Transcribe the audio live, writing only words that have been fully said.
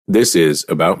This is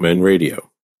About Men Radio.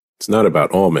 It's not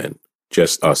about all men,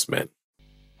 just us men.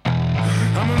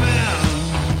 I'm a man.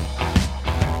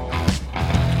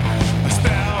 A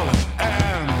spell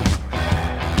and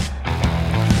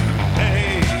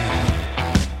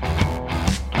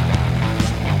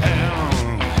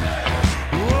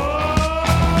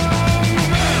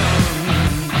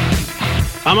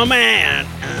I'm a man.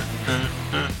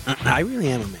 I really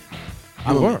am a man.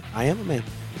 I am a man.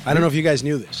 I don't know if you guys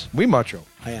knew this. We macho.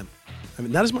 I am. I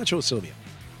mean, not as macho as Silvio.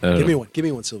 Give Give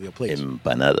me one, Silvio, please.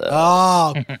 Empanada.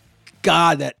 Oh,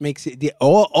 God, that makes it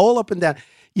all up and down.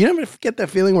 You never get that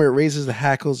feeling where it raises the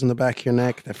hackles in the back of your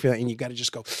neck, that feeling, and you got to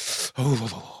just go,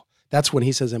 oh. That's when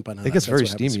he says empanada. It gets very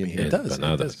That's what happens to steamy me. in It does.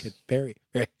 Empanadas. It does get very.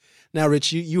 Now,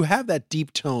 Rich, you have that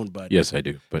deep tone, but Yes, I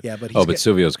do. But Yeah, but but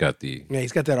Silvio's got the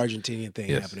he's got that Argentinian thing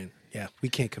Yes. happening. Yeah, we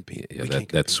can't compete. yeah, We that can't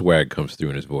that compete. swag comes through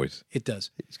in his voice. It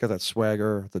does. He's got that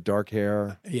swagger, the dark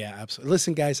hair. Yeah, absolutely.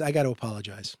 Listen, guys, I got to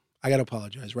apologize.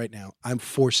 Right now. I'm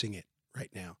forcing it right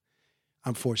now.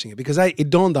 I'm forcing it because it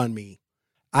dawned on me.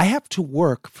 I have to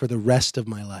work for the rest of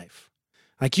my life.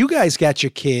 Like, you guys got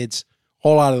your kids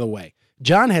all out of the way.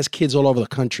 John has kids all over the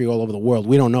country, all over the world.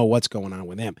 We don't know what's going on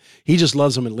with him. He just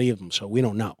loves them and leaves them, so we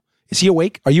don't know. Is he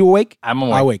awake? Are you awake? I'm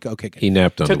awake. Okay, good. He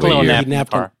napped on Took the a way little here. nap. He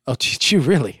napped in the on. car. Oh, did you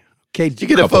really? Okay. Did you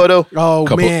get a photo? Oh,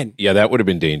 Couple- man. Yeah, that would have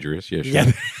been dangerous. Yeah, sure.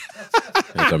 Yeah.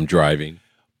 As I'm driving.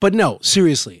 But no,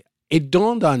 seriously, it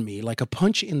dawned on me like a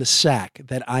punch in the sack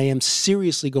that I am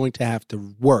seriously going to have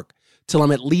to work till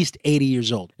I'm at least 80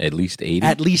 years old. At least 80?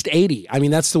 At least 80. I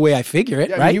mean, that's the way I figure it,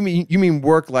 Yeah, right? you mean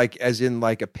work like as in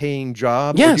like a paying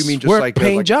job? Or Yes, do you mean just work, like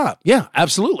paying job. Yeah,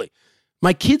 absolutely.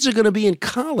 My kids are going to be in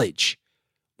college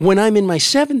when I'm in my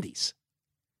 70s.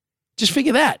 Just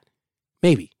figure that.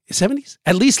 Maybe 70s,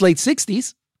 at least late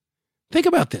 60s. Think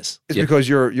about this. It's Yeah. because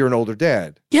you're an older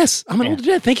dad. Yes, I'm an older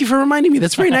dad. Thank you for reminding me.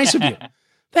 That's very nice of you.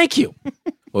 Thank you.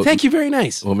 Well, Thank you. Very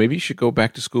nice. Well, maybe you should go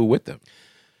back to school with them.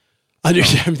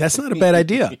 Understand? That's not a bad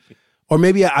idea. Or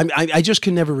maybe I just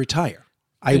can never retire.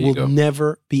 I There you will go.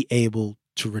 never be able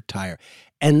to retire.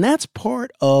 And that's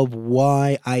part of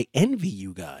why I envy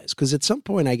you guys. Because at some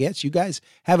point, I guess, you guys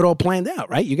have it all planned out,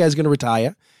 right? You guys are going to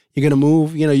retire. You're going to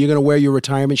move, you're going to wear your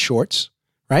retirement shorts,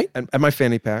 right? And my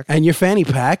fanny pack. And your fanny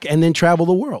pack and then travel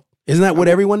the world. Isn't that what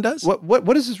everyone does?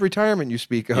 What is this retirement you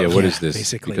speak of? Yeah, what Yeah, is this?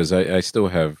 basically. Because I still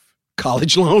have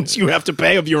College loans you have to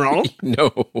pay of your own?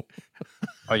 no.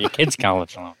 Oh, your kid's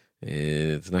college loan.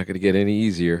 It's not going to get any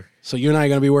easier. So you and I are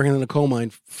going to be working in a coal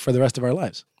mine for the rest of our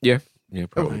lives. Yeah, Oh,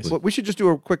 probably. well, we should just do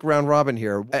a quick round robin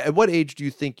here. At what age do you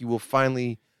think you will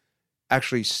finally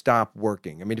actually stop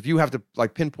working? I mean, if you have to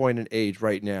like pinpoint an age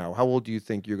right now, how old do you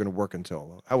think you're going to work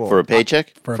until? How old? For a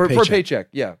paycheck? For a paycheck.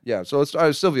 Yeah. So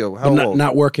let's Silvio, how But old?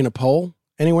 not working a pole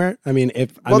anywhere? I mean,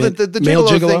 if well, I mean, the male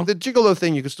gigolo gigolo? thing, the gigolo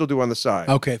thing, you can still do on the side.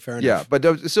 Okay, fair enough. Yeah,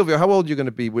 but Silvio, how old are you going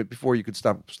to be before you could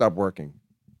stop working?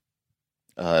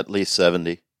 At least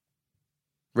 70.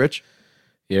 Rich?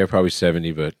 Yeah, probably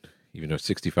 70, but even though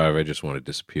 65, I just want to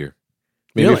disappear.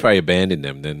 Maybe Really? if I abandon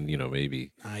them, then,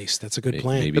 maybe Nice. That's a good May-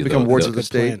 plan. maybe They'll become wards of the Good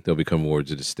state. plan. they'll become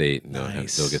wards of the state and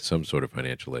Nice. they'll get some sort of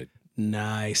financial aid.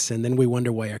 Nice. And then we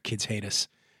wonder why our kids hate us.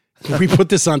 We put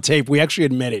this on tape. We actually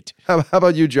admit it. How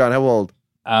about you, John? How old?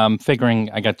 Figuring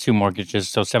I got 2 mortgages,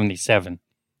 so 77.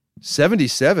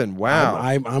 77. Wow.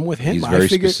 I'm with him. He's I very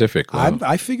figure, specific. Wow.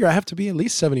 I figure I have to be at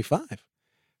least 75.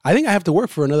 I think I have to work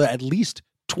for another at least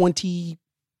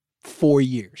 24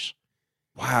 years.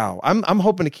 Wow. I'm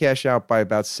hoping to cash out by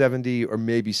about 70 or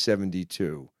maybe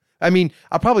 72. I mean,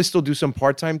 I'll probably still do some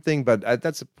part-time thing, but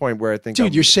that's a point where I think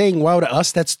Dude, you're saying wow to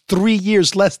us? That's 3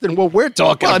 years less than what we're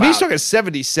talking well, I about. mean, he's talking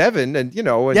 77 and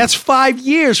and That's 5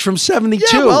 years from 72.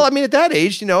 yeah, well, I mean, at that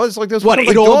age, it's like there's what, like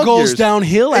it all dog goes years.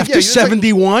 downhill Yeah, after it's like,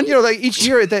 71? like each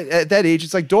year at that age,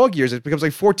 it's like dog years. It becomes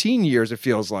like 14 years, it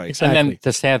feels like. Exactly. And then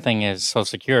the sad thing is Social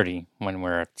Security when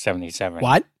we're at 77.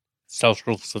 What?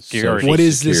 Social Security. What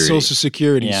is this Security. Social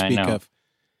Security you Yeah, I speak know. of?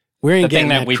 We ain't The getting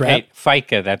thing that we crap. pay,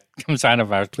 FICA, that comes out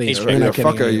of our Please, paycheck. we're not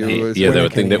getting fucker, any you. of that. Yeah, yeah, We're the not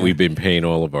thing getting that it. we've been paying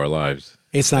all of our lives.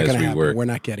 It's not as going to we happen. work. We're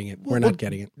not getting it. We're not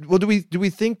getting it. Well, do we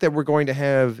think that we're going to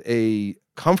have a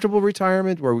comfortable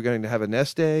retirement? Where are we going to have a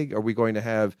nest egg? Are we going to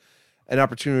have an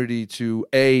opportunity to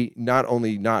not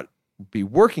only not be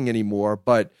working anymore,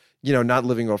 but not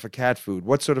living off of cat food?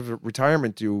 What sort of a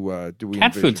retirement do we Cat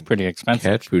envision? food's pretty expensive.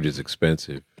 Cat food is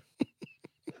expensive.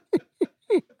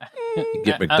 You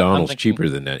get I'm McDonald's thinking- cheaper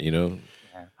than that, Yeah.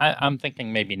 I'm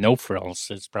thinking maybe no frills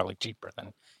is probably cheaper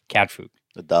than cat food.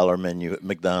 The dollar menu at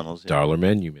McDonald's. Yeah. Dollar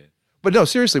menu, man. But no,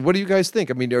 seriously, what do you guys think?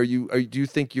 I mean, do you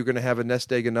think you're going to have a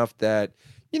nest egg enough that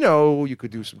you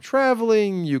could do some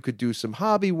traveling, you could do some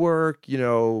hobby work,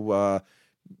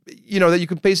 that you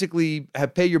can basically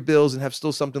pay your bills and have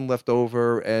still something left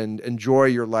over and enjoy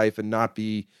your life and not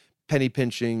be penny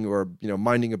pinching or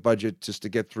minding a budget just to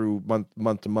get through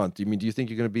month to month. Do you think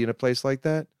you're going to be in a place like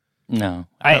that? No.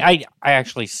 I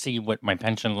actually see what my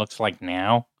pension looks like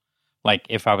now, like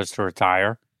if I was to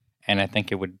retire, and I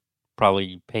think it would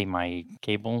probably pay my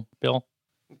cable bill.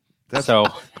 That's fucked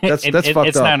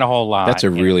up. Not a whole lot. That's a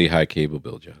really high cable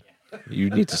bill, John. You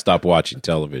need to stop watching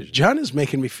television. John is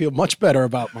making me feel much better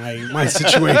about my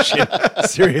situation.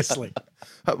 Seriously.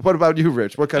 What about you,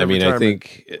 Rich? What kind of retirement? I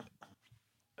think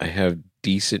I have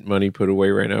decent money put away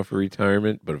right now for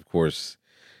retirement, but of course,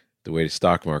 the way the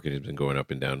stock market has been going up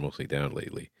and down, mostly down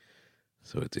lately,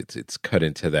 so it's cut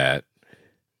into that.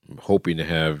 I'm hoping to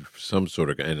have some sort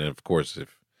of, and of course,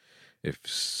 if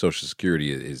Social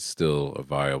Security is still a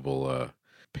viable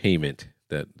payment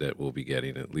that we'll be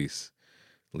getting, at least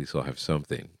I'll have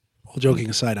something. All joking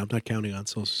aside, I'm not counting on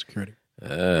Social Security.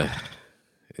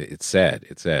 It's sad.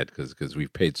 It's sad because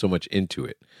we've paid so much into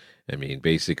it. I mean,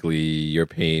 basically, you're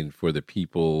paying for the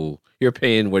people. You're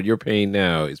paying what you're paying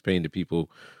now is paying the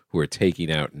people who are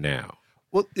taking out now.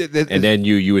 Well, and then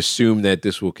you assume that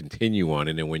this will continue on,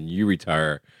 and then when you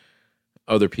retire,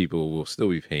 other people will still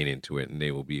be paying into it, and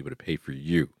they will be able to pay for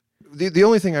you. The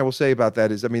only thing I will say about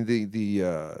that is, the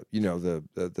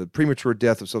premature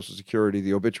death of Social Security,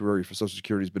 the obituary for Social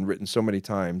Security has been written so many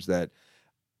times that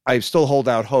I still hold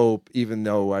out hope, even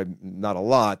though I'm not a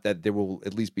lot, that there will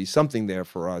at least be something there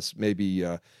for us. Maybe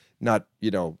not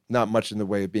much in the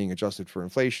way of being adjusted for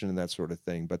inflation and that sort of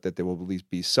thing, but that there will at least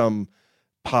be some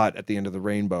pot at the end of the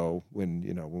rainbow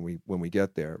when we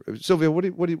get there. Sylvia,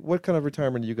 what kind of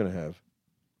retirement are you going to have?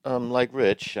 Like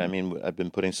Rich, I've been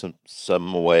putting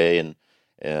some away and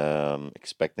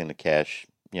expecting to cash,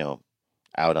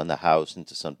 out on the house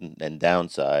into something and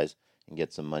downsize and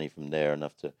get some money from there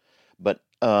enough to. But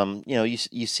you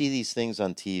see these things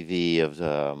on TV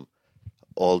of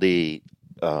all the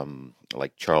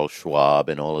like Charles Schwab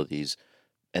and all of these,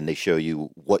 and they show you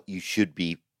what you should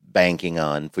be banking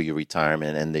on for your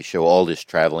retirement, and they show all this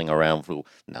traveling around for.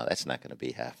 No, that's not going to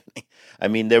be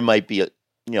happening. There might be a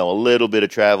little bit of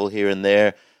travel here and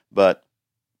there, but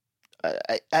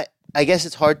I guess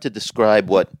it's hard to describe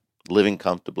what living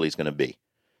comfortably is going to be.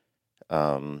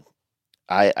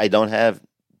 I don't have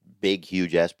big,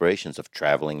 huge aspirations of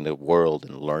traveling the world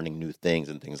and learning new things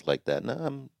and things like that.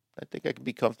 No, I think I can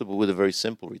be comfortable with a very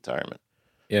simple retirement.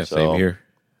 Yeah, same here.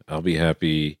 I'll be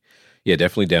happy. Yeah,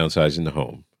 definitely downsizing the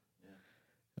home.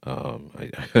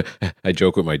 I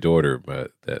joke with my daughter,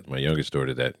 my youngest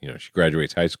daughter, that she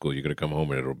graduates high school, you're going to come home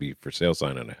and it'll be for sale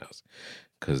sign on the house.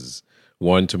 Because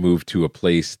one, to move to a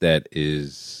place that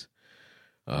is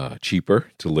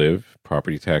cheaper to live,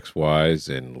 property tax wise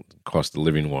and cost of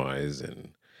living wise,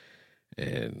 and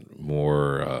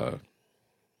more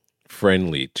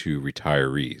friendly to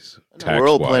retirees. We're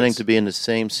all planning to be in the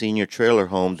same senior trailer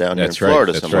home down here in right.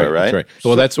 Florida That's somewhere, right? That's right.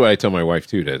 Well, that's why I tell my wife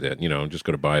too that I'm just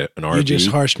going to buy an RV. You just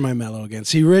harshed my mellow again.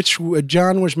 See, Rich,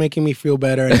 John was making me feel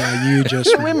better, and now you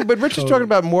just. But Rich is talking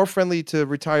about more friendly to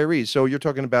retirees. So you're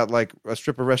talking about like a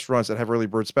strip of restaurants that have early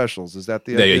bird specials. Is that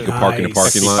the idea? Yeah, you can park in the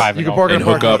parking lot. You can park and in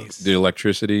the hook up the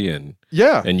electricity and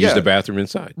use the bathroom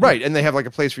inside. Right, and they have like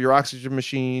a place for your oxygen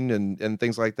machine and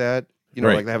things like that.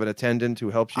 Right. Like they have an attendant who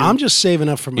helps you. I'm just saving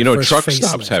up for my first truck facelift.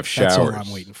 stops have showers. That's all I'm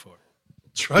waiting for.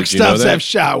 Truck stops have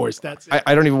showers. That's it.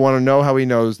 I don't even want to know how he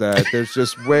knows that. There's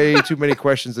just way too many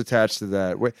questions attached to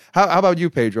that. How about you,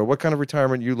 Pedro? What kind of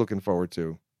retirement are you looking forward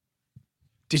to?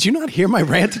 Did you not hear my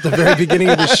rant at the very beginning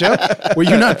of the show? Were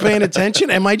you not paying attention?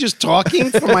 Am I just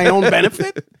talking for my own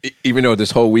benefit? Even though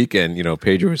this whole weekend,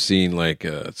 Pedro was seeing like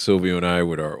Silvio and I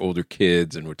with our older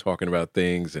kids, and we're talking about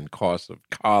things and costs of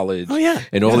college,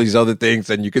 and all these other things,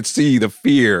 and you could see the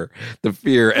fear,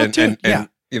 and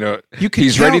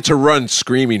he's ready to run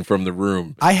screaming from the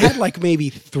room. I had like maybe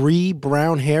 3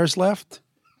 brown hairs left.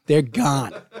 They're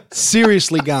gone.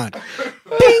 Seriously gone.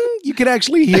 Bing! You could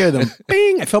actually hear them.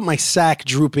 Bing! I felt my sack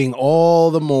drooping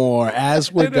all the more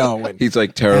as we're going. He's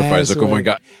like terrified. He's like, oh my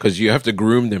God. Because you have to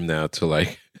groom them now to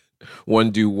like,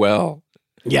 one, do well.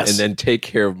 Yes. And then take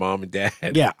care of mom and dad.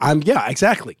 Yeah,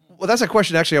 exactly. Well, that's a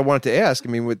question actually I wanted to ask.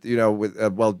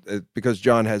 Because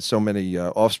John has so many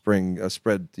offspring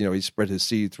he spread his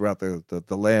seed throughout the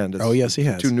land. Oh, yes, he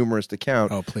has. Too numerous to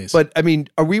count. Oh, please. But, are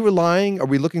we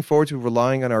looking forward to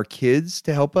relying on our kids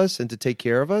to help us and to take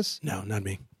care of us? No, not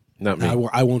me. Not me.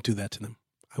 I won't do that to them.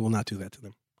 I will not do that to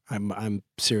them. I'm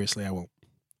seriously, I won't.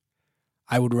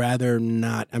 I would rather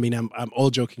not. I'm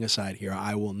all joking aside here.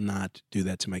 I will not do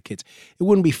that to my kids. It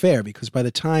wouldn't be fair because by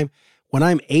the time when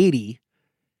I'm 80,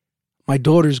 my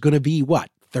daughter's going to be what?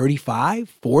 35,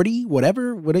 40,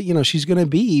 whatever, she's going to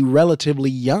be relatively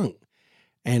young.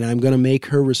 And I'm going to make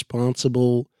her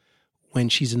responsible when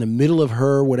she's in the middle of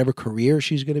her whatever career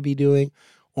she's going to be doing,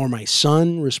 or my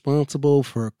son responsible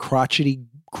for a crotchety,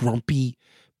 grumpy,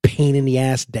 pain in the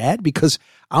ass dad, because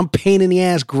I'm pain in the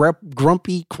ass,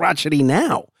 grumpy, crotchety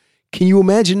now. Can you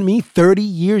imagine me 30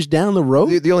 years down the road?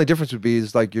 The only difference would be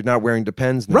is like you're not wearing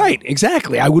Depends now. Right,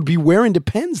 exactly. I would be wearing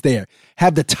Depends there.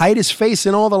 Have the tightest face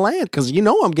in all the land because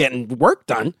I'm getting work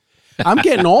done. I'm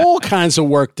getting all kinds of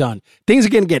work done. Things are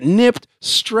going to get nipped,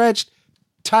 stretched,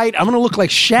 tight. I'm going to look like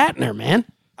Shatner, man.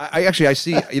 I see, I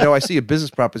see a business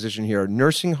proposition here: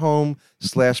 nursing home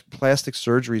 / plastic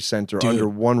surgery center under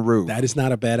one roof. That is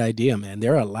not a bad idea, man.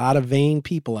 There are a lot of vain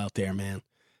people out there, man.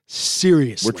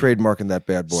 Seriously. We're trademarking that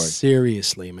bad boy.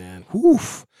 Seriously, man.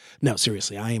 Oof. No,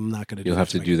 seriously, I am not going to do that. You'll have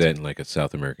to do that in like a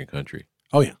South American country.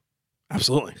 Oh, yeah.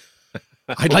 Absolutely.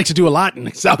 I'd like to do a lot in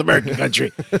South American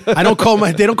country. They don't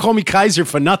call me Kaiser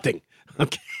for nothing.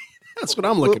 Okay. That's what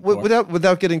I'm looking for.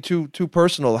 Without getting too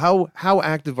personal, how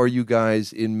active are you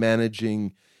guys in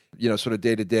managing, sort of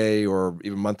day to day or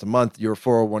even month to month, your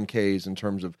 401ks in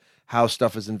terms of how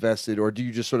stuff is invested, or do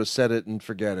you just sort of set it and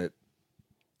forget it?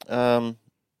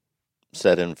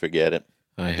 Set it and forget it.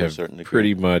 I have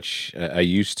pretty much. I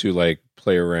used to like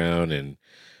play around,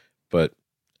 but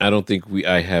I don't think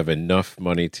I have enough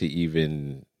money to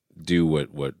even do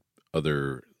what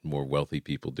other more wealthy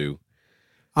people do.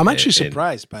 I'm actually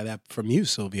surprised by that from you,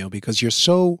 Silvio, because you're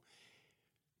so.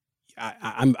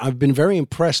 I've been very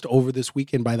impressed over this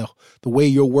weekend by the way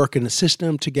you're working the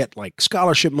system to get like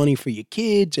scholarship money for your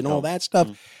kids and all that stuff.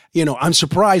 I'm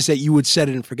surprised that you would set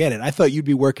it and forget it. I thought you'd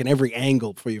be working every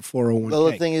angle for your 401k. Well,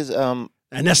 the thing is, and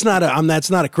that's not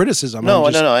a criticism. No,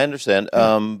 I understand.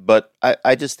 But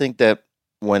I just think that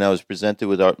when I was presented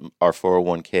with our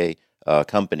 401k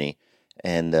company,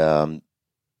 and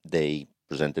they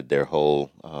presented their whole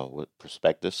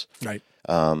prospectus, right?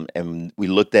 And we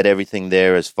looked at everything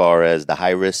there as far as the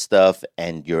high risk stuff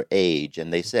and your age,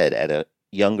 and they said at a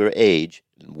younger age,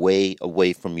 way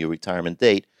away from your retirement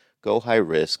date, go high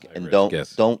risk and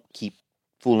don't keep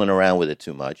fooling around with it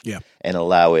too much, and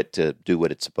allow it to do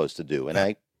what it's supposed to do. And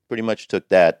I pretty much took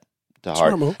that to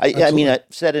heart. I mean, I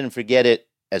set it and forget it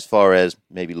as far as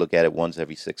maybe look at it once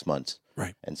every 6 months,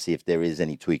 right, and see if there is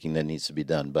any tweaking that needs to be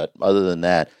done. But other than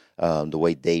that, the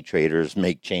way day traders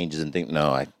make changes and think,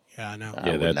 I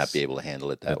would not be able to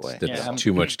handle it that way. That's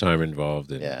too much time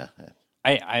involved.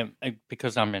 I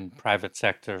because I'm in private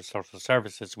sector social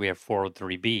services, we have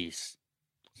 403Bs.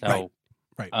 So,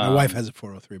 right. My wife has a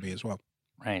 403B as well.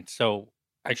 Right. So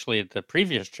actually the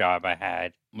previous job I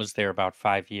had was there about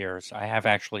 5 years. I have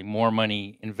actually more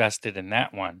money invested in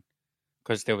that one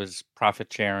because there was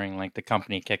profit sharing, like the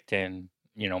company kicked in,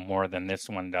 more than this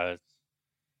one does.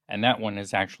 And that one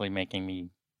is actually making me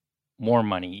more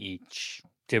money each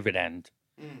dividend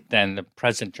than the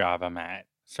present job I'm at.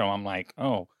 So I'm like,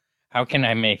 how can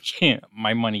I make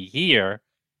my money here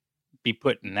be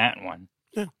put in that one?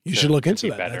 Yeah, you should look into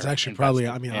that. That's actually probably,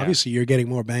 obviously you're getting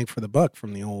more bang for the buck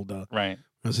from the old right.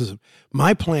 system.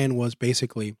 My plan was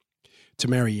basically to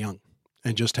marry young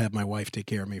and just have my wife take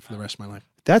care of me for the rest of my life.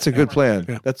 That's a good plan.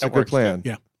 Yeah. That's a good plan.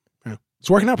 Yeah. It's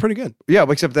working out pretty good. Yeah,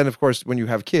 except then, of course, when you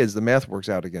have kids, the math works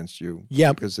out against you.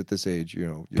 Yeah. Because at this age,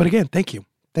 But again, thank you.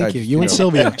 Thank you. You and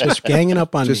Sylvia just ganging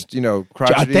up on me.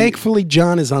 Crotchety. Thankfully,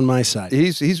 John is on my side.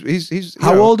 He's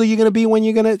How old are you going to be when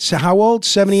you're going to, how old?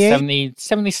 78?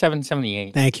 77,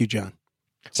 78. Thank you, John.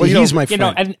 See, he's my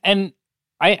friend. And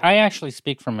I actually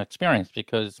speak from experience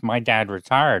because my dad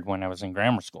retired when I was in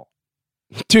grammar school.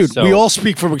 Dude, we all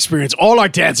speak from experience. All our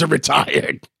dads are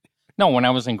retired. No, when I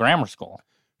was in grammar school.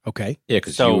 Okay. Yeah,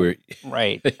 because you were...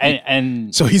 Right.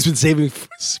 And so he's been saving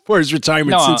for his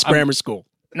retirement since grammar school.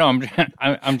 No, I'm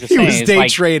just saying. He was day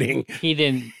trading. He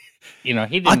didn't, he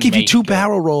didn't I'll give you 2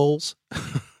 barrel rolls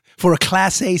for a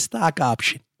Class A stock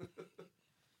option.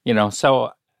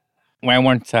 So when I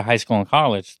went to high school and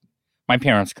college, my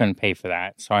parents couldn't pay for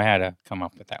that. So I had to come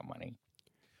up with that money.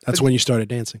 That's when you started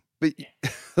dancing. But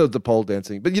the pole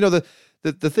dancing.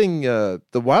 But the thing, the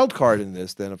wild card in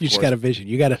this, then, of course. You just got a vision.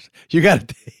 You got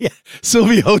to, yeah.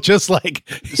 Silvio just like.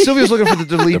 Silvio's looking for the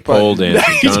delete the pole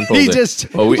dancing. John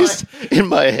pole just in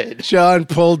my head. John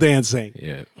pole dancing.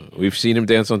 Yeah. We've seen him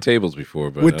dance on tables before.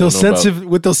 But with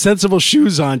those sensible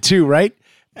shoes on, too, right?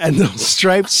 And those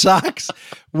striped socks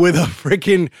with a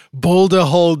freaking boulder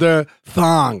holder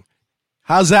thong.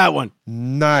 How's that one?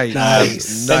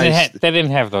 Nice. They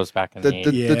didn't have those back in the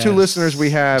 80s. The 2 listeners we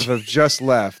have just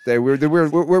left.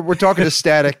 We're talking to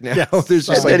static now. Yes. There's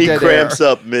just and then he cramps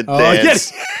up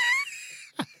mid-dance.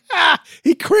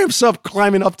 He cramps up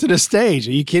climbing up to the stage.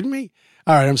 Are you kidding me?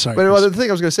 All right, I'm sorry. But Chris. the thing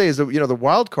I was going to say is that, the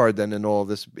wild card then in all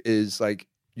this is like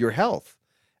your health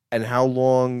and how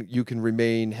long you can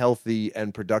remain healthy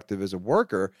and productive as a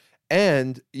worker.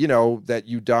 And, that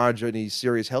you dodge any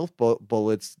serious health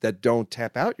bullets that don't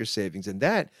tap out your savings. And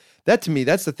that to me,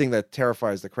 that's the thing that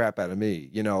terrifies the crap out of me.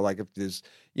 Like if there's,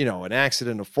 an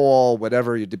accident, a fall,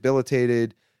 whatever, you're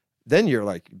debilitated, then you're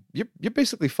like, you're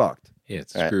basically fucked. Yeah,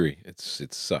 it's screwy. It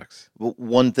sucks. Well,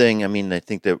 one thing, I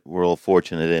think that we're all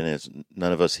fortunate in is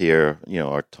none of us here,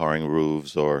 are tarring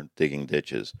roofs or digging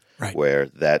ditches, Right. where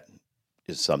that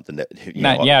is something that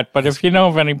Not yet, but if you know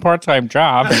of any part-time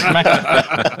jobs,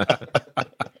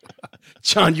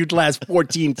 John, you'd last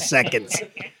 14 seconds.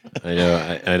 I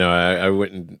know. I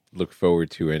wouldn't look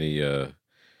forward to any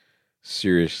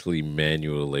seriously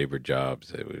manual labor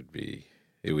jobs.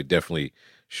 It would definitely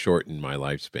shorten my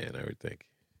lifespan, I would think.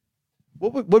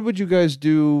 What would you guys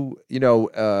do?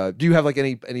 Do you have like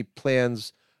any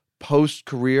plans post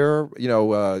career?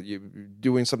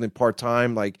 Doing something part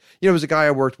time. Like there was a guy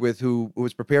I worked with who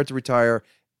was prepared to retire,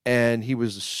 and he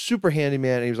was a super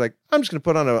handyman. And he was like, I'm just going to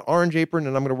put on an orange apron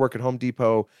and I'm going to work at Home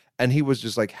Depot. And he was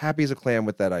just like happy as a clam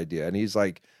with that idea. And he's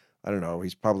like, I don't know,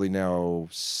 he's probably now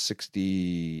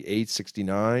 68,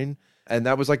 69, and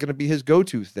that was like going to be his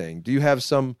go-to thing. Do you have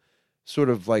some sort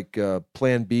of like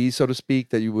plan B, so to speak,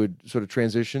 that you would sort of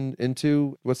transition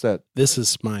into? What's that? This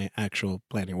is my actual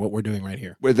plan here, what we're doing right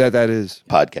here. Where that is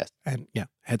podcast. And yeah,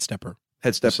 Head Stepper. Head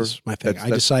This Stepper. is my thing. That's I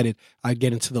decided I'd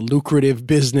get into the lucrative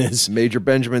business. Major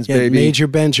Benjamins, Yeah, baby. Major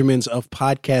Benjamins of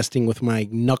podcasting with my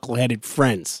knuckleheaded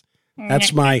friends.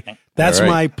 That's my All right.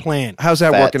 my plan. How's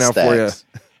that Fat working out for you? stacks.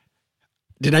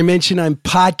 Did I mention I'm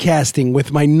podcasting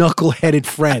with my knuckleheaded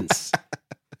friends?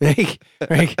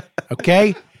 Right?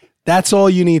 Okay? That's all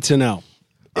you need to know.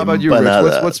 How about you, Rich?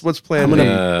 Empanadas. What's plan I'm B?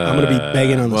 gonna be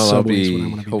begging on the I'll subways be when I'm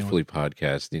gonna be hopefully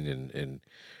podcasting and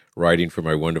writing for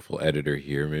my wonderful editor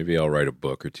here. Maybe I'll write a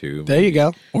book or two. There you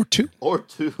go. Or two. Or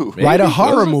two. Maybe. Write a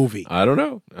horror movie. I don't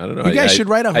know. You guys should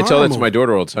write a I tell horror that to my movie.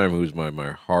 daughter all the time, who's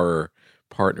my horror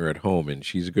partner at home, and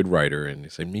she's a good writer. And they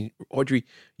say, Audrey,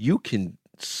 you can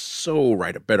so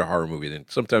write a better horror movie than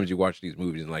sometimes you watch these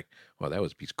movies and like, well, that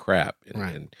was a piece of crap. And,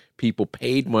 Right. and people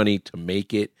paid money to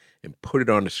make it and put it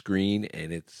on the screen,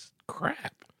 and it's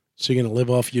crap. So you're gonna live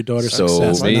off your daughter's So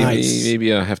success.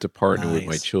 maybe I'll have to partner with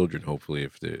my Nice. children, hopefully,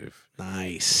 if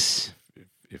Nice. if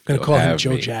I'm gonna they'll call him have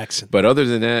Joe me. Jackson. But other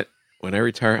than that, when I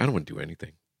retire, I don't want to do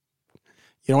anything.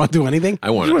 You don't want to do anything? I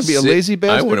want You wanna be a lazy I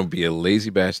bastard? want to be a lazy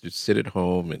bastard, sit at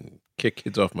home and kick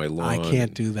kids off my lawn. I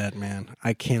can't do that, man.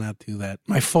 I cannot do that.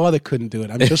 My father couldn't do it.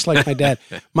 I'm just like my dad.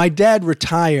 My dad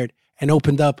retired and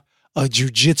opened up a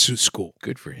jujitsu school.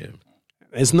 Good for him.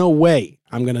 There's no way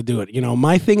I'm going to do it.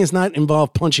 My thing is not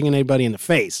involved punching anybody in the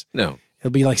face. No, It'll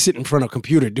be like sitting in front of a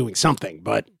computer doing something,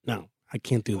 but no, I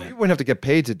can't do You that. wouldn't have to get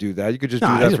paid to do that. You could just No,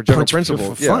 do I that just for general punch people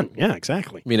principle. for fun. Yeah,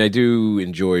 exactly. I mean, I do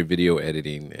enjoy video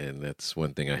editing, and that's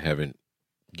one thing I haven't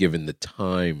given the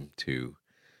time to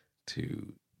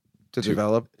To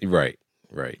develop. Right.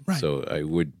 Right. So I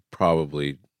would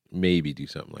probably maybe do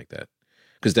something like that,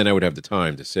 because then I would have the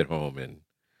time to sit home and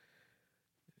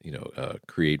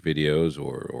create videos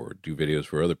or do videos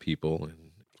for other people.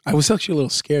 And I was actually a little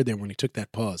scared there when he took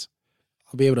that pause.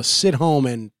 I'll be able to sit home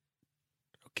and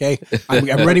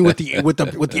I'm ready with the edit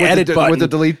button. With the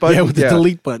delete button? Yeah, with the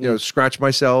delete button. Scratch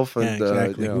myself. And, Yeah,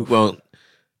 exactly. well,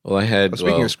 I had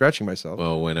speaking of scratching myself.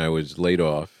 well, when I was laid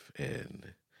off and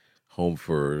home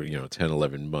for 10,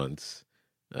 11 months,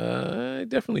 I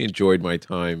definitely enjoyed my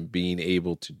time being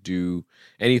able to do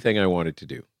anything I wanted to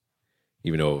do.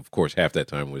 Even though, of course, half that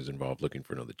time was involved looking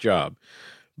for another job.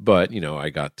 But, I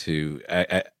got to,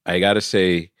 I got to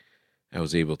say, I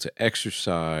was able to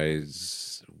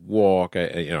exercise, walk. I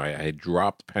had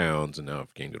dropped pounds and now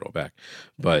I've gained it all back.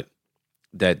 But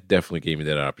that definitely gave me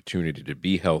that opportunity to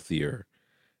be healthier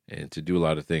and to do a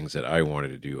lot of things that I wanted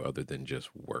to do other than just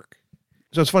work.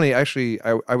 So it's funny, actually,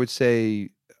 I would say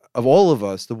of all of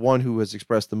us, the one who has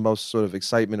expressed the most sort of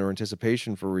excitement or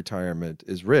anticipation for retirement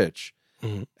is Rich.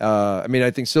 Mhm.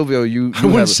 I think, Silvio, you I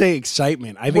wouldn't have say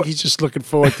excitement. I think he's just looking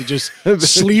forward to just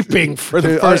sleeping for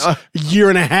the first year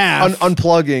and a half.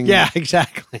 unplugging. Yeah,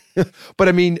 exactly. But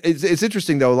I mean, it's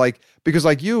interesting though, because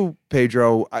like you,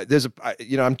 Pedro,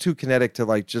 I'm too kinetic to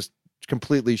like just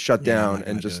completely shut Yeah, I'm down not and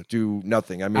gonna just do do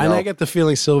nothing. I mean, And I get the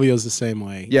feeling Silvio's the same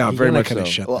way. Yeah, You're very not much gonna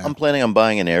so. shut Well, down. I'm planning on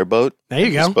buying an airboat. There you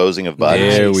and go. Disposing of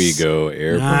bodies. There Nice. we go.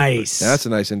 Airport. Nice. that's a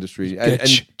nice industry.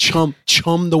 Get chum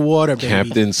the water, baby.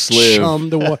 Captain Sliv. Chum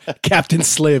the water. Captain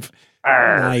Sliv.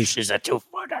 Nice. She's a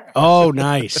 2-footer. Oh,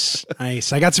 nice.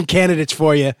 Nice. I got some candidates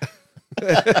for you.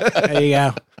 There you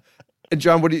go. And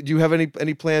John, do you have any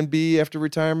plan B after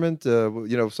retirement?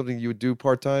 Something you would do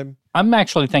part time? I'm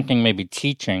actually thinking maybe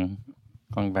teaching,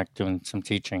 going back doing some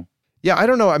teaching. Yeah, I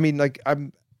don't know. I mean, like I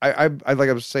like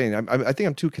I was saying, I think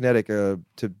I'm too kinetic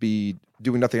to be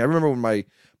doing nothing. I remember when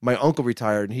my uncle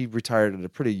retired, and he retired at a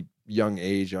pretty young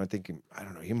age. I think I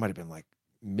don't know, he might have been like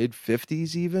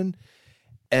mid-50s even,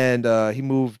 and he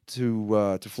moved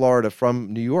to Florida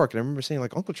from New York. And I remember saying,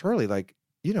 like, Uncle Charlie, like,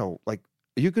 like,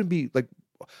 are you going to be like,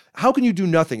 how can you do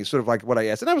nothing? Is sort of like what I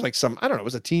asked. And I was like, I don't know, I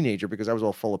was a teenager because I was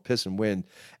all full of piss and wind.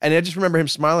 And I just remember him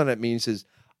smiling at me and says,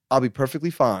 I'll be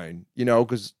perfectly fine,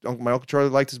 because my Uncle Charlie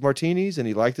liked his martinis and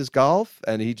he liked his golf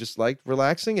and he just liked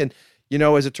relaxing. And,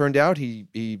 as it turned out,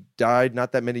 he died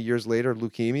not that many years later of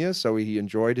leukemia. So he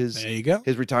enjoyed his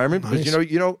retirement. Nice. Because,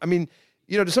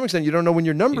 to some extent, you don't know when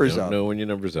your number's up. You don't know when your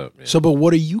number's up, man. So, but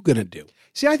what are you going to do?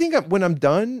 See, I think when I'm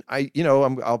done,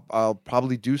 I'll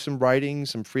probably do some writing,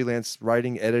 some freelance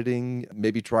writing, editing,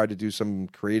 maybe try to do some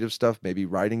creative stuff, maybe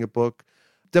writing a book.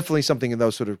 Definitely something in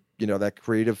those sort of, that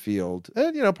creative field.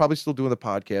 And, probably still doing the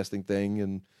podcasting thing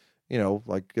and,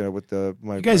 with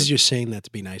my... You guys are just saying that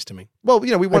to be nice to me. Well, we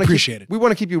want to appreciate it. We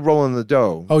want to keep you rolling the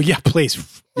dough. Oh, yeah,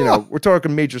 please. We're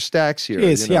talking major stacks here.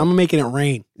 Yes, yeah, I'm making it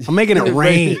rain. I'm making it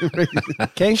rain.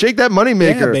 Okay? Shake that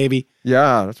moneymaker. Yeah, baby.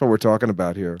 Yeah, that's what we're talking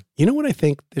about here. You know what I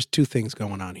think? There's two things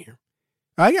going on here.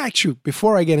 I actually,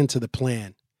 before I get into the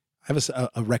plan, I have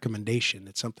a recommendation.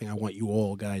 It's something I want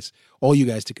all you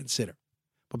guys to consider.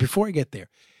 But before I get there.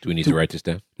 Do we need to write this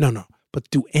down? No. But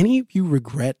do any of you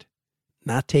regret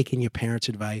not taking your parents'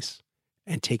 advice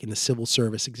and taking the civil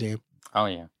service exam? Oh,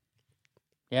 yeah.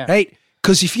 Yeah. Right?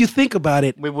 Because if you think about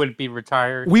it, We would be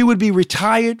retired. we would be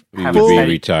retired. We would be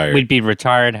retired. We'd be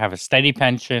retired, have a steady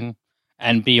pension,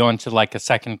 and be on to like a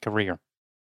second career.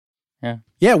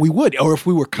 Yeah, we would. Or if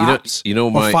we were cops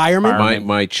or my firemen.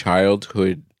 my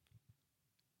childhood,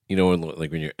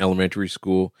 like when you're elementary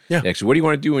school. Yeah. Actually, what do you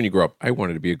want to do when you grow up? I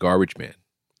wanted to be a garbage man.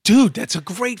 Dude, that's a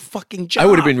great fucking job. I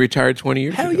would have been retired 20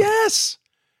 years Hell ago. yes.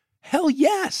 Hell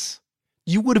yes.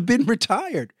 You would have been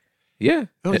retired. Yeah.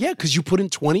 Oh, yeah, because you put in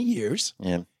 20 years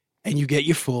Yeah. and you get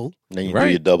your full. Then you Right. do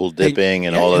your double dipping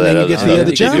and yeah, all of and that then you other get the stuff other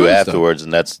that you job do and stuff. afterwards,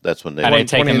 and that's when they. Had I 20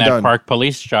 taken and that done. park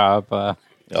police job, If I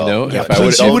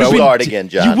please, would you would have start been, again, You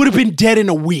John. would have been dead in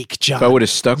a week, John. If I would have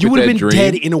stuck You with would have that been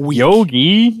dream, dead in a week.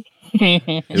 Yogi. it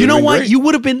You would've know been what? great. You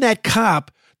would have been that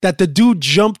cop that the dude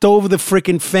jumped over the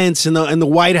freaking fence in the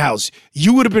White House.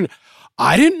 You would have been,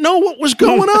 I didn't know what was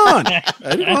going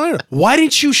on. Why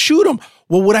didn't you shoot him?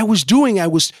 Well, what I was doing, I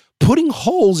was putting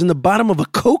holes in the bottom of a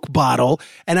Coke bottle,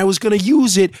 and I was going to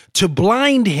use it to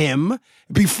blind him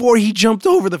before he jumped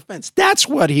over the fence. That's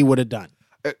what he would have done.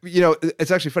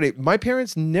 It's actually funny. My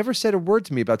parents never said a word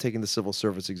to me about taking the civil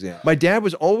service exam. My dad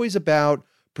was always about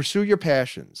pursue your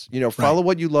passions. Follow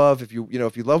what you love. If you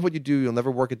love what you do, you'll never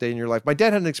work a day in your life. My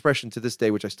dad had an expression to this day,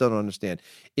 which I still don't understand.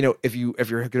 If you're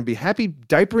going to be happy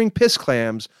diapering piss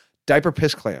clams, diaper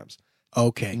piss clams.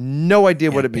 Okay. No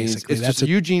idea what Yeah, it means. basically, It's that's just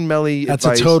Eugene Melly That's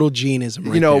advice. a total genism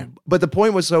right there. But the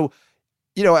point was, so,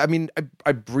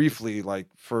 I briefly, like,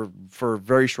 for a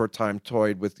very short time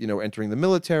toyed with, entering the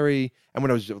military. And when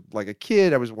I was like a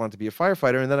kid, I wanted to be a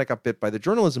firefighter. And then I got bit by the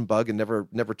journalism bug and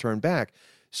never turned back.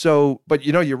 So, but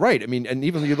you're right. I mean, and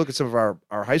even when you look at some of our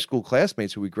high school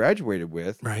classmates who we graduated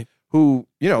with, Right. who,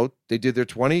 they did their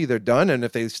 20, they're done. And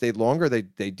if they stayed longer, they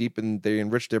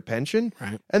enriched their pension.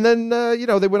 Right. And then,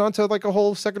 they went on to like a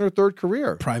whole second or third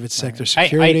career. Private sector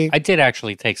security. I did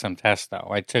actually take some tests though.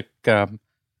 I took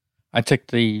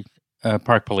the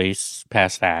park police,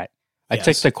 passed that. I took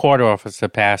Yes. the court officer,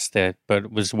 passed it, but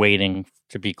was waiting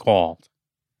to be called.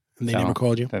 And they So, never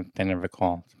called you? They never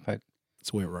called, but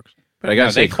That's the way it works. But I got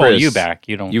to say, they call Chris, you back.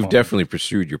 You don't. You've call. definitely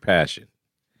pursued your passion.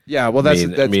 Yeah. Well,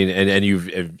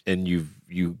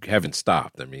 you haven't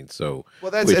stopped. I mean, so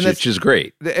Well, that's- which and that's- is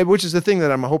great. which is the thing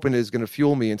that I'm hoping is going to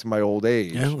fuel me into my old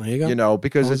age. Yeah, there you go.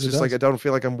 Because As it's long as just it like does. I don't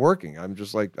feel like I'm working. I'm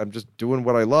just doing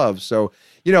what I love. So,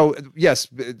 yes,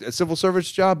 a civil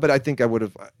service job, but I think I would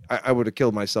have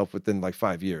killed myself within like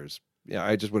 5 years. Yeah,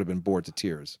 I just would have been bored to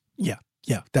tears. Yeah,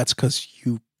 that's because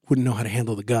you wouldn't know how to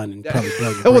handle the gun and probably blow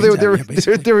your Well, brains out. Yeah,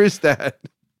 basically. there is that.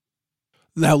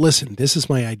 Now, listen, this is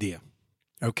my idea.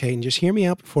 Okay, and just hear me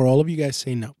out before all of you guys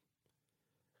say no.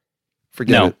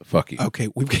 Forget No. it. Fuck you. Okay,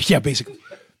 basically.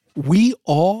 We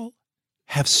all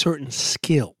have certain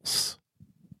skills,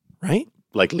 right?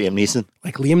 Like Liam Neeson.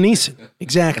 Like Liam Neeson.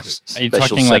 Exactly. Are you Special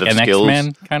talking set like of an skills.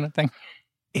 X-Men kind of thing?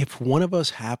 If one of us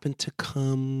happened to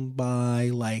come by,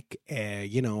 like, I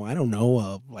don't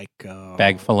know,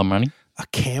 Bag full of money. a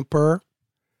camper,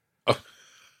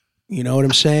 you know what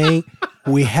I'm saying?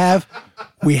 We have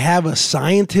a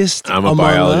scientist I'm a among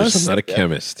biologist, us. not a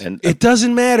chemist. And It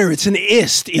doesn't matter. It's an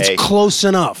ist. It's Hey. close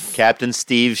enough. Captain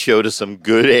Steve showed us some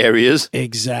good areas.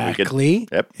 Exactly.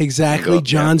 Yep. Exactly. Go,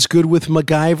 John's good with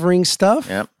MacGyvering stuff.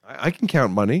 Yep. I can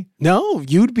count money. No,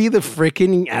 you'd be the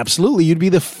freaking absolutely. You'd be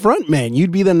the front man.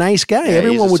 You'd be the nice guy. Yeah,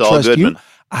 Everyone he's a would Saul trust Goodman. you.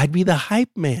 I'd be the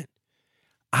hype man.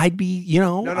 I'd be,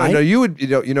 No, you would.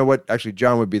 You know what? Actually,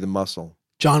 John would be the muscle.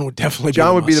 John would definitely.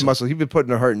 John be would be the muscle. He'd be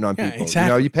putting a hurting on Yeah, people.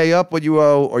 exactly. You pay up what you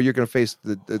owe, or you're going to face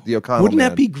the O'Connell. Wouldn't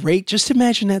man. that be great? Just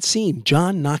imagine that scene.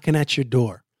 John knocking at your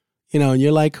door. And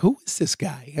you're like, who is this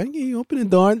guy? And you open the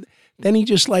door, and then he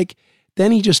just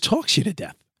talks you to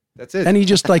death. That's it. Then he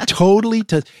just like totally.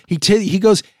 He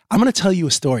goes, I'm going to tell you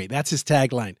a story. That's his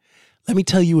tagline. Let me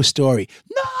tell you a story.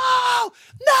 No,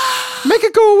 Make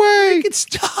it go away. make it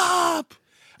stop.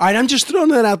 All right, I'm just throwing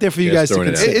that out there for you Yes, guys to throwing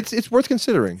it out. consider. It's worth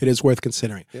considering. It is worth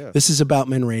considering. Yeah. This is About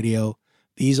Men Radio.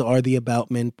 These are the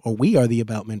About Men, or we are the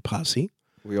About Men posse.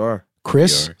 We are.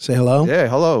 Chris, We are. say hello. Yeah.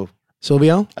 Hello.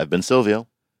 Silvio, I've been Silvio.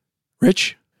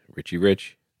 Rich, Richie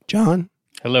Rich. John,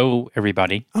 Hello,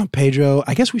 everybody. I'm Pedro.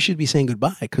 I guess we should be saying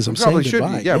goodbye because I'm We probably saying should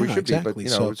goodbye. be. Yeah, we should exactly. be.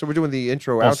 But so we're doing the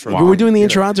intro Well, outro. wow. we're doing the You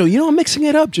intro know. outro. I'm mixing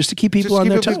it up just to keep people Just on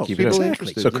keep their it- toes. keep people Exactly.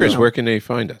 interested. So, Chris, You know. where can they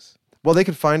find us? Well, they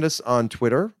can find us on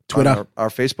Twitter, Twitter. on our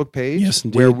Facebook page. Yes,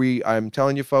 indeed. Where I'm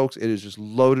telling you, folks, it is just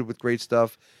loaded with great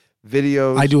stuff,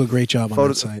 videos. I do a great job on that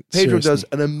photos. site. Pedro Seriously. does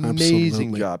an amazing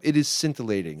Absolutely. job. It is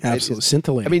scintillating. It Absolutely. is-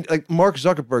 Scintillating. I mean, like Mark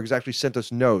Zuckerberg has actually sent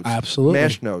us notes, Absolutely.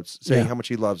 mash notes, saying Yeah. how much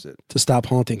he loves it. to stop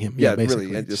haunting him. Yeah, basically.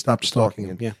 really, and To to stop stalking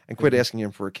him. Yeah. And quit asking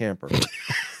him for a camper.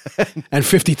 And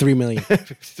 53 million.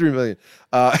 53 million.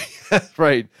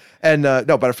 Right. And no,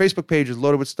 but our Facebook page is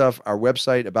loaded with stuff. Our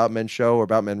website, About Men Show or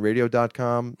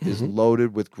aboutmenradio.com, is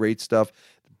loaded with great stuff.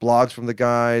 Blogs from the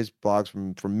guys, blogs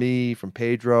from me, from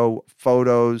Pedro,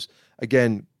 photos.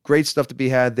 Again, great stuff to be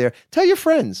had there. Tell your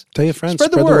friends. Tell your friends.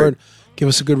 Spread the word. Give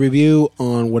us a good review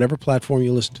on whatever platform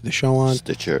you listen to the show on.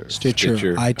 Stitcher. Stitcher,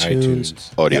 Stitcher, iTunes,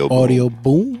 iTunes. Audio Boom. Audio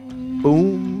Boom.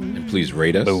 Boom. And please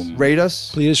rate us. Boom. Rate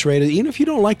us. Please rate it. Even if you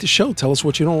don't like the show, tell us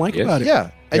what you don't like Yes. about it. Yeah.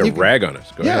 Yeah, you can, rag on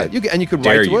us. Go yeah, ahead. you can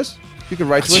Dare write to you. us. You can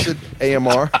write to us at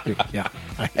AMR. Yeah.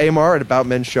 AMR at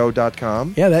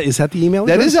aboutmenshow.com. Yeah, is that the email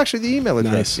That address? is actually the email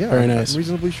address. Nice. Yeah, Very I'm nice.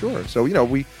 reasonably sure. So,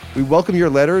 we welcome your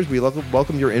letters. We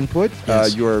welcome your input,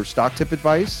 Yes. your stock tip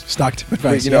advice, Stock tip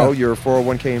advice. your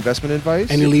 401k investment advice.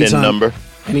 Any Your leads PIN on number.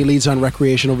 Any leads on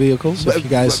recreational vehicles? If you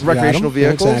guys got recreational 'em.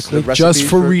 vehicles, Exactly. the Just recipes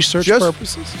for research just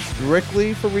purposes.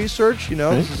 strictly for research.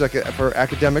 This is like for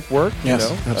academic work.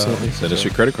 Yes, absolutely. Send us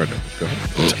your credit card number. Go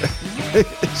ahead.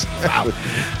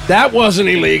 That wasn't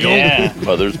illegal. Yeah.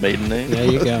 Mother's maiden name. There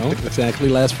you go. Exactly.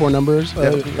 Last four numbers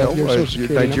of your social your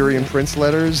security Nigerian number. prince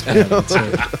letters. Yeah, that's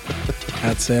it.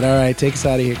 That's it. All right. Take us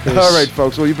out of here, Chris. All right,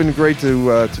 folks. Well, you've been great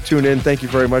to tune in. Thank you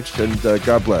very much, and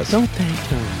God bless. Don't thank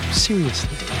them. Seriously.